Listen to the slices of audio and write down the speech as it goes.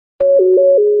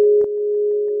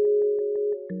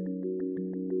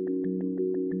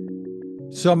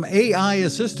Some AI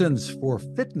assistance for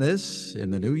fitness in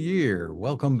the new year.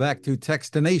 Welcome back to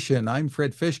Techstination. I'm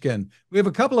Fred Fishkin. We have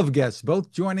a couple of guests,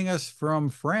 both joining us from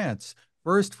France.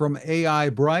 First, from AI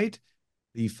Bright,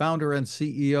 the founder and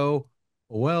CEO,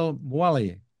 Well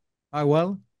Mwali. Hi,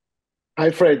 Well. Hi,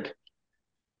 Fred.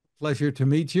 Pleasure to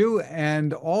meet you.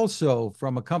 And also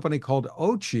from a company called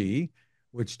OCHY,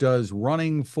 which does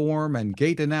running form and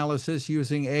gait analysis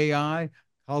using AI,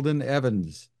 Calden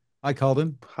Evans. Hi,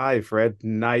 Calden. Hi, Fred.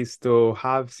 Nice to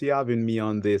have you having me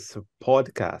on this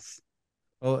podcast.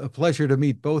 Well, a pleasure to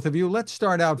meet both of you. Let's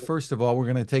start out, first of all, we're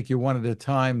going to take you one at a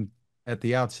time at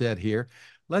the outset here.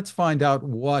 Let's find out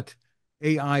what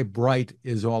AI Bright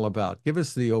is all about. Give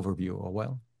us the overview,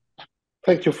 Well.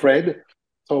 Thank you, Fred.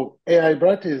 So, AI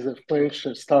Brat is a French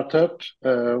startup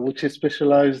which is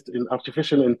specialized in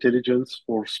artificial intelligence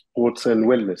for sports and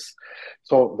wellness.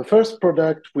 So, the first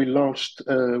product we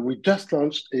just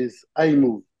launched is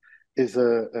iMOOV, is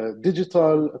a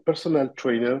digital personal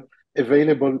trainer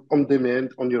available on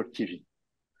demand on your TV.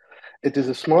 It is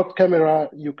a smart camera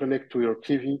you connect to your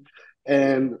TV.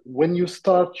 And when you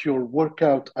start your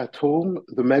workout at home,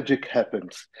 the magic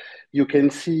happens. You can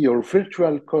see your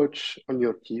virtual coach on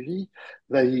your TV.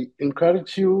 They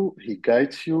encourage you, he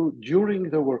guides you during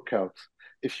the workout.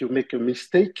 If you make a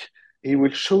mistake, he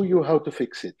will show you how to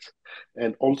fix it.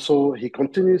 And also, he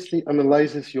continuously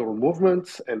analyzes your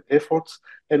movements and efforts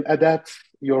and adapts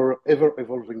your ever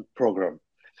evolving program.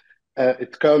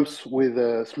 It comes with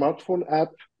a smartphone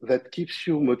app that keeps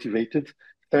you motivated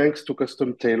thanks to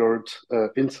custom tailored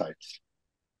insights.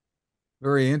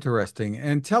 Very interesting.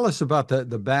 And tell us about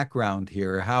the background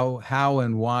here, how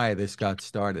and why this got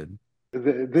started.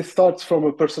 This starts from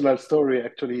a personal story.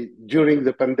 Actually, during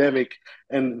the pandemic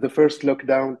and the first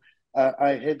lockdown,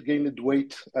 I had gained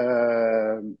weight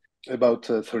about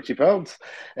 30 pounds,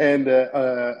 and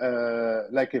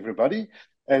like everybody.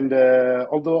 And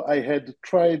although I had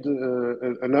tried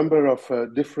a number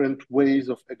of different ways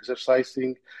of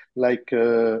exercising, like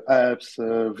apps,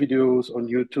 videos on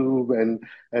YouTube,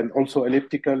 and also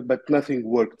elliptical, but nothing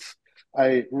worked.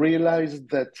 I realized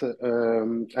that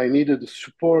I needed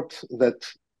support that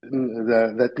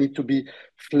need to be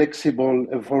flexible,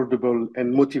 affordable,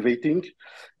 and motivating.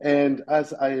 And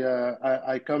as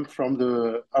I come from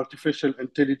the artificial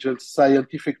intelligence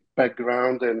scientific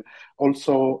background, and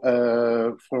also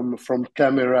from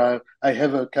camera, I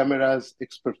have a cameras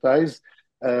expertise.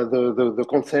 The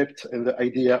concept and the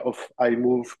idea of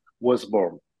iMOOV was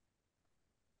born.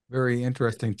 Very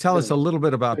interesting. Tell us a little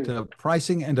bit about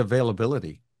pricing and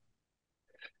availability.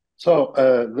 So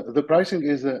the pricing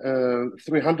is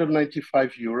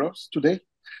 395 euros today.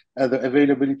 The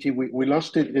availability, we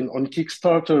launched it on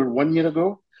Kickstarter 1 year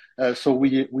ago. So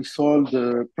we sold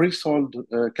pre-sold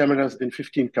cameras in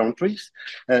 15 countries,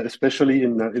 especially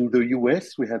in the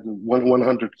US. We had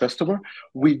 100 customers.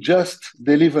 We just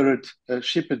delivered,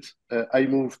 shipped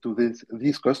iMOOV to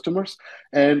these customers,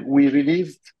 and we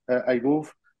released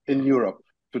iMOOV in Europe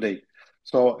today.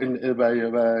 So by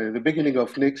the beginning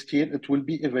of next year, it will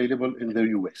be available in the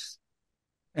US.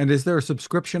 And is there a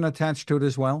subscription attached to it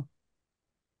as well?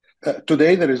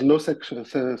 Today, there is no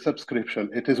subscription.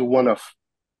 It is a one-off.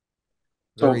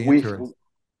 So Very interesting.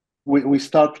 we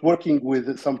start working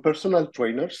with some personal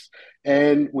trainers,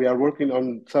 and we are working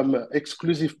on some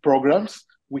exclusive programs.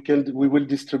 We will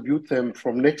distribute them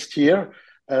from next year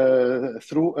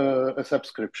through a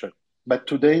subscription. But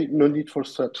today, no need for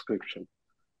subscription.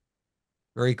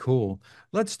 Very cool.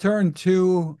 Let's turn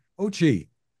to OCHY.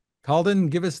 Calden,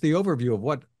 give us the overview of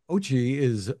what OCHY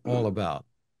is all about.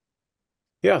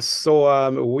 Yes,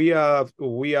 so we have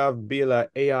built an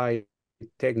AI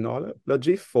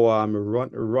technology for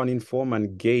running form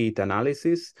and gait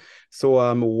analysis.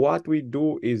 So what we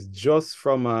do is just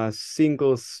from a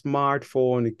single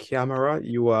smartphone camera,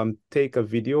 you take a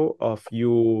video of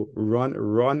you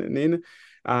running,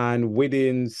 and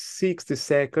within 60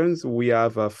 seconds we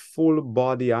have a full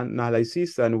body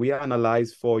analysis, and we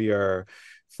analyze for your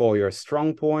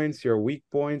strong points, your weak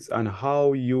points, and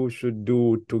how you should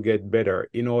do to get better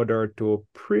in order to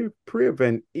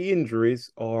prevent injuries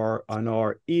or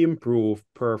improve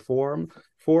performance.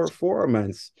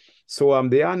 So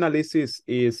the analysis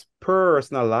is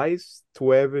personalized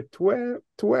to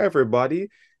everybody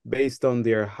based on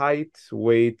their height,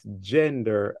 weight,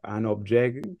 gender, and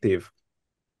objective.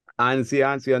 And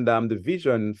the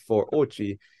vision for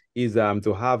OCHY is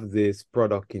to have this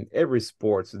product in every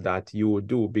sport that you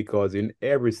do, because in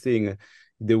everything,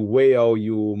 the way how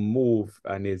you move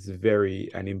and is very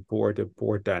and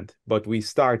important. But we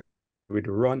start with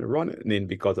running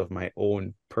because of my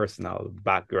own personal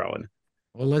background.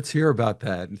 Well, let's hear about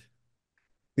that.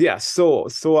 Yeah, so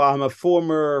I'm a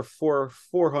former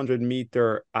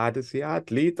 400-meter Odyssey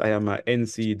athlete. I am a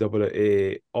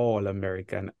NCAA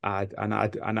All-American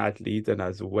an athlete, and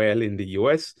as well in the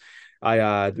US. I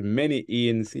had many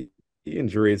ENC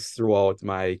injuries throughout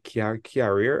my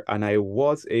career, and I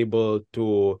was able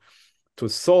to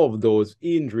solve those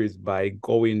injuries by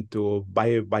going to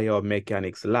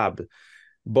biomechanics lab.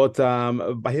 But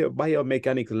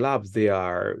biomechanics labs, they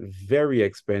are very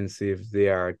expensive, they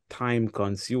are time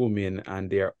consuming, and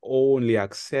they are only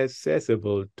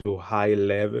accessible to high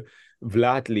level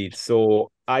athletes.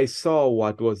 So I saw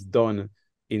what was done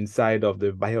inside of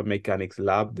the biomechanics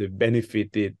lab, the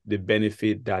benefit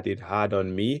that it had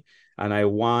on me. And I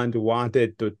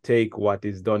wanted to take what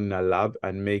is done in a lab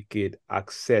and make it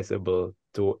accessible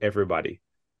to everybody.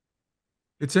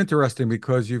 It's interesting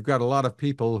because you've got a lot of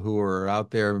people who are out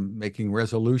there making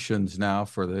resolutions now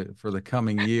for the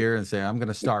coming year and say, I'm going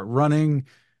to start running.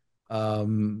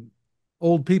 Um,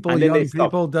 Old people, And then they young stop.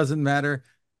 people, doesn't matter.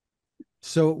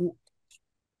 So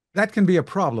that can be a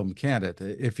problem, can't it?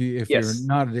 If you're Yes.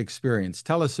 not experienced.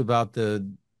 Tell us about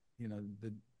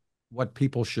what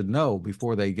people should know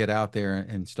before they get out there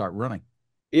and start running.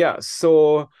 Yeah,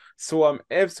 so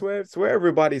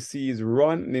everybody sees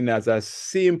running as a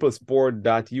simple sport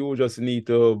that you just need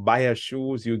to buy a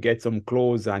shoes, you get some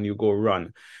clothes, and you go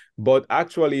run. But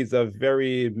actually, it's a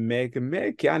very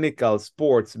mechanical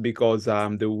sport because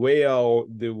the way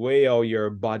how your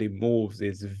body moves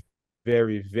is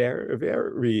very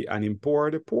an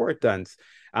important.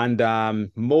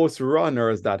 And most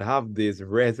runners that have this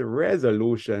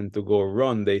resolution to go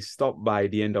run, they stop by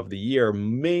the end of the year,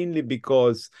 mainly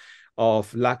because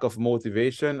of lack of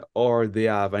motivation or they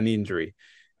have an injury.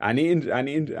 And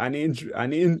injuries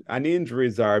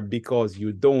are because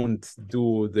you don't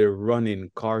do the running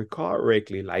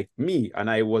correctly, like me. And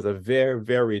I was a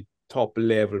very top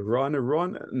level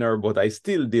runner, but I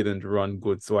still didn't run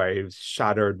good. So I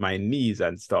shattered my knees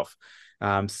and stuff.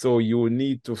 So you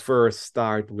need to first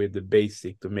start with the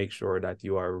basic to make sure that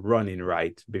you are running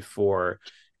right before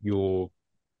you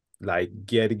like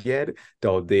get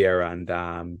out there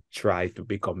and try to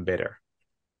become better.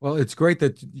 Well, it's great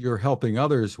that you're helping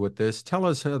others with this. Tell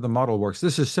us how the model works.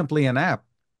 This is simply an app,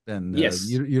 then Yes.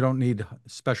 you don't need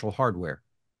special hardware.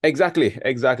 Exactly.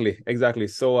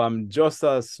 So just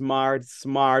a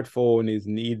smartphone is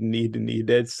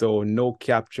needed. So no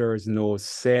captures, no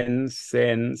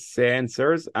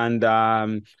sensors. And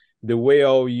the way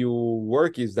how you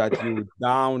work is that you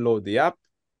download the app,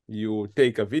 you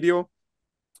take a video,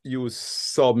 you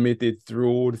submit it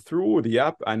through the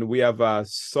app, and we have a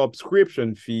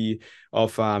subscription fee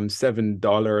of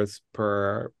 $7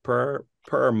 per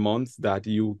month that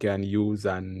you can use,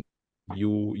 and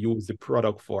you use the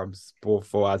product for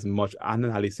as much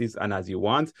analysis and as you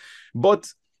want.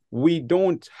 But we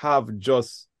don't have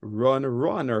just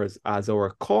runners as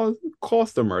our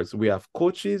customers. We have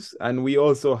coaches, and we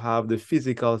also have the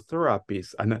physical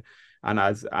therapists, and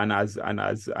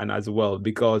as well,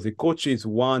 because the coaches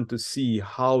want to see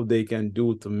how they can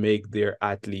do to make their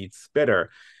athletes better.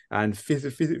 And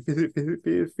physical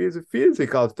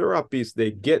therapists,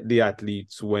 they get the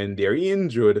athletes when they're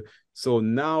injured. So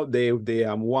now they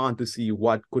want to see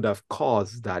what could have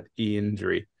caused that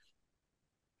injury.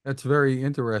 That's very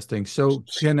interesting. So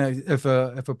if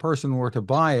a person were to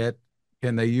buy it,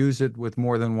 can they use it with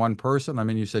more than one person? I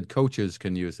mean, you said coaches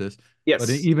can use this, but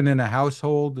Yes. even in a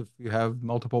household, if you have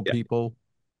multiple Yeah. people,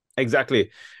 Exactly.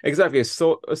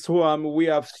 So we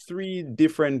have three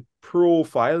different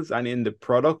profiles, and in the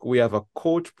product we have a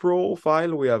coach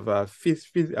profile, we have a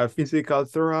physical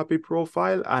therapy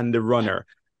profile, and the runner.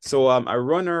 So a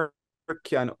runner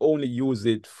can only use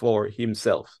it for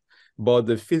himself, but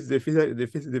the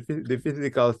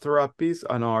physical therapist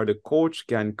and or the coach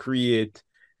can create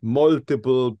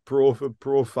multiple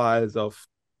profiles of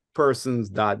persons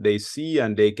that they see,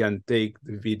 and they can take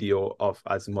the video of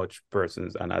as much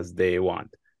persons and as they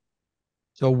want.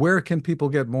 so where can people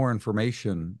get more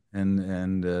information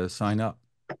and sign up?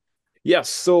 Yes,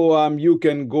 so you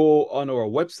can go on our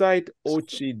website,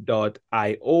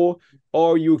 ochy.io,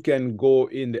 or you can go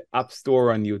in the App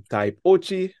Store and you type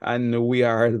Ochy, and we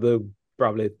are the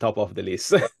probably top of the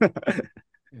list.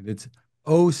 It's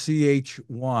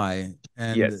OCHY,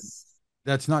 and Yes,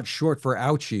 that's not short for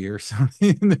ouchie or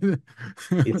something.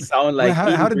 it sounds Well, like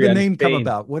how did injury the and name come pain.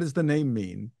 about? What does the name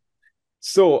mean?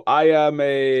 So I am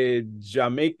a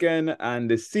Jamaican, and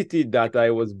the city that I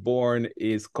was born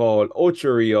is called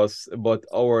Ocherios, but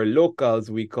our locals,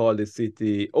 we call the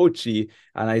city Ochi.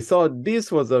 And I thought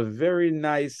this was a very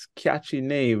nice, catchy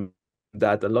name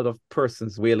that a lot of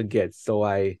persons will get. So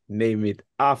I name it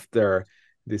after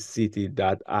the city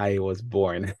that I was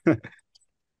born.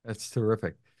 That's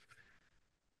terrific.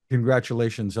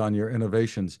 Congratulations on your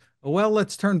innovations. Well,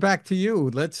 let's turn back to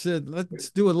you. Let's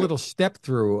do a little step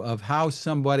through of how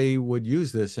somebody would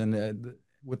use this, and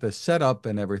with the setup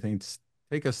and everything.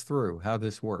 Take us through how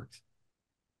this works.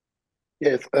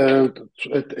 Yes,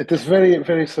 it is very,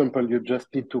 very simple. You just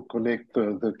need to connect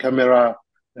the camera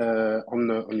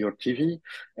on your TV,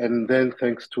 and then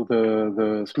thanks to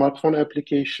the smartphone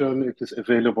application, it is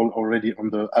available already on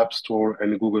the App Store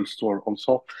and Google Store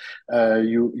also.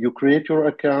 You create your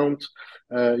account.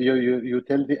 You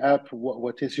tell the app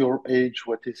what is your age,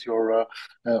 what is your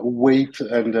weight,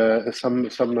 and some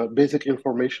basic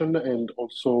information, and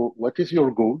also what is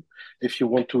your goal. If you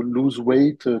want to lose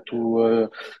weight,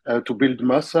 to build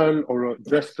muscle, or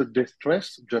just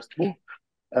distress, just move.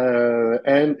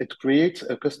 And it creates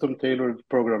a custom tailored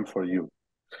program for you.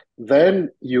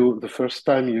 Then the first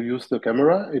time you use the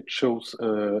camera, it shows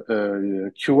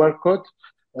a QR code.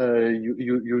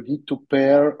 You need to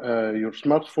pair your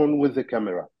smartphone with the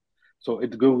camera. So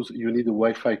you need a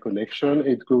Wi-Fi connection.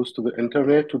 It goes to the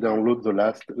internet to download the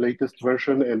latest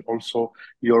version and also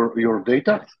your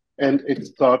data, and it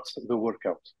starts the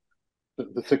workout.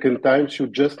 The second time, you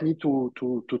just need to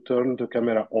turn the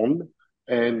camera on,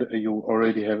 and you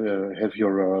already have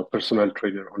your personal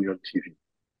trainer on your TV.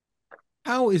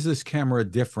 How is this camera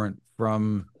different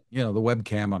from, the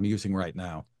webcam I'm using right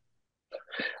now?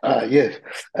 Yes.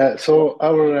 So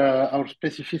our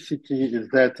specificity is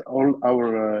that all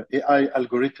our AI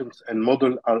algorithms and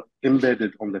model are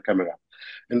embedded on the camera.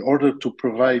 In order to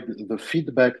provide the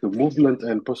feedback, the movement,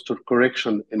 and posture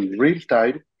correction in real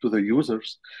time to the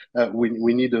users,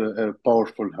 we need a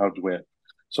powerful hardware.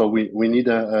 So we need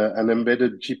an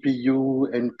embedded GPU,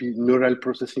 neural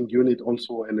processing unit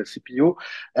also, and a CPU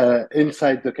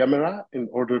inside the camera in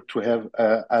order to have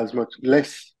as much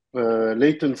less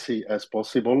latency as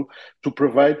possible to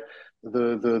provide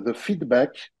the feedback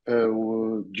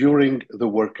during the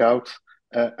workout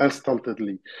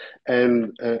instantly.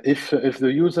 And if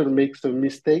the user makes a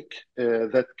mistake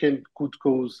that could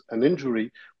cause an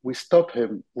injury, we stop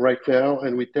him right now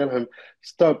and we tell him,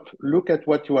 stop, look at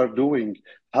what you are doing,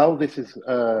 how this is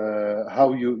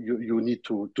how you need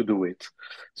to do it.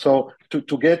 So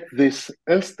to get this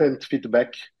instant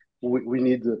feedback, we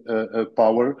need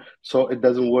power, so it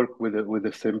doesn't work with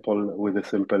a simple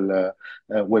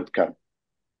webcam.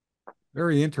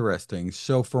 Very interesting.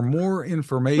 So for more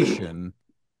information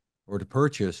or to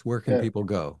purchase, where can people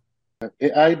go?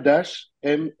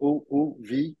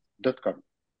 AI-moov.com.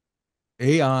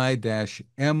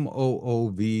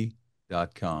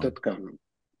 AI-moov.com.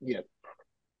 Yeah.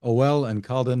 Oel and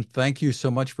Kalden, thank you so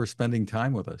much for spending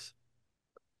time with us.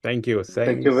 Thank you.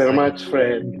 Thank you very much,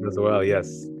 Fred. As well,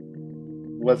 yes.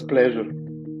 It was a pleasure.